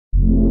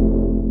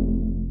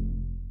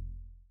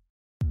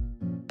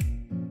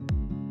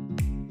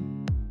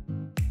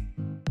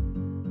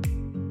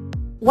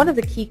One of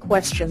the key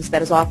questions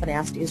that is often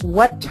asked is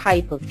what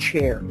type of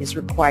chair is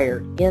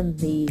required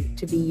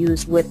to be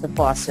used with the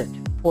Fawssit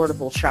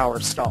portable shower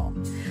stall.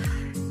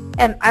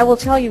 And I will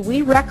tell you,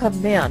 we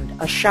recommend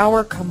a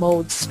shower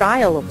commode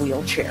style of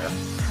wheelchair,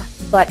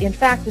 but in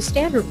fact a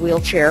standard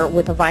wheelchair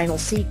with a vinyl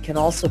seat can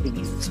also be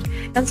used.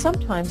 And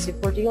sometimes if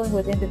we're dealing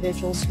with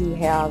individuals who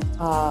have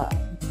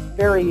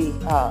very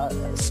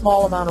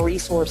small amount of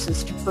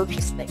resources to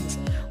purchase things,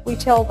 we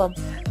tell them,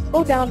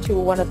 go down to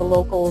one of the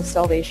local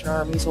Salvation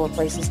Armies or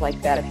places like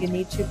that. If you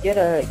need to get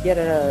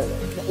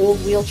an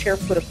old wheelchair,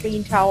 put a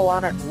clean towel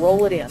on it and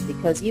roll it in,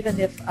 because even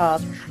if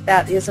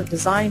that isn't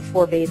designed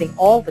for bathing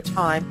all the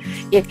time,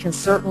 it can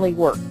certainly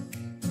work.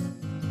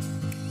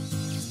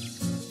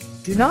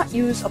 Do not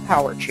use a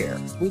power chair.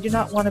 We do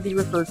not want to be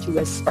referred to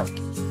as spark.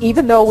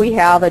 Even though we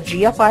have a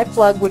GFI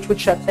plug which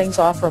would shut things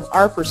off from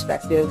our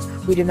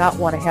perspective, we do not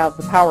want to have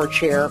the power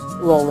chair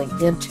rolling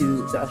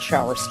into the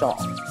shower stall.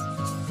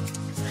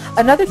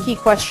 Another key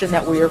question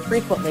that we are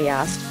frequently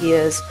asked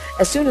is,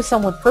 as soon as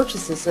someone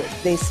purchases it,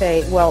 they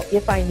say, well,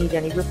 if I need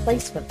any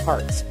replacement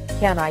parts,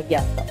 can I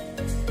get them?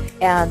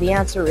 And the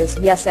answer is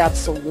yes,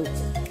 absolutely.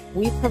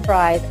 We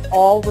provide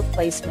all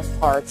replacement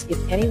parts if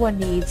anyone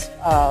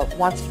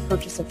wants to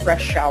purchase a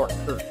fresh shower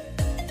curtain.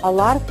 A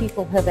lot of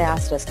people have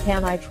asked us,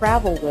 can I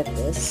travel with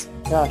this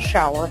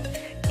shower,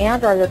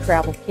 and are there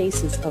travel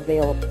cases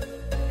available?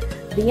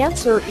 The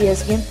answer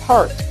is in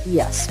part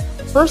yes.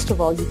 First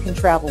of all, you can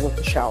travel with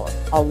the shower.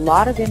 A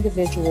lot of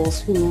individuals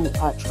who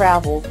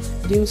travel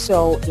do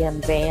so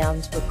in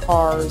vans or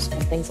cars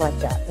and things like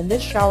that. In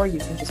this shower, you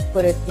can just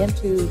put it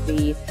into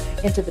the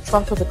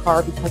trunk of the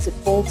car because it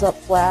folds up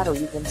flat, or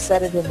you can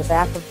set it in the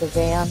back of the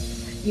van.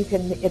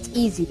 It's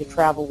easy to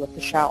travel with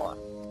the shower.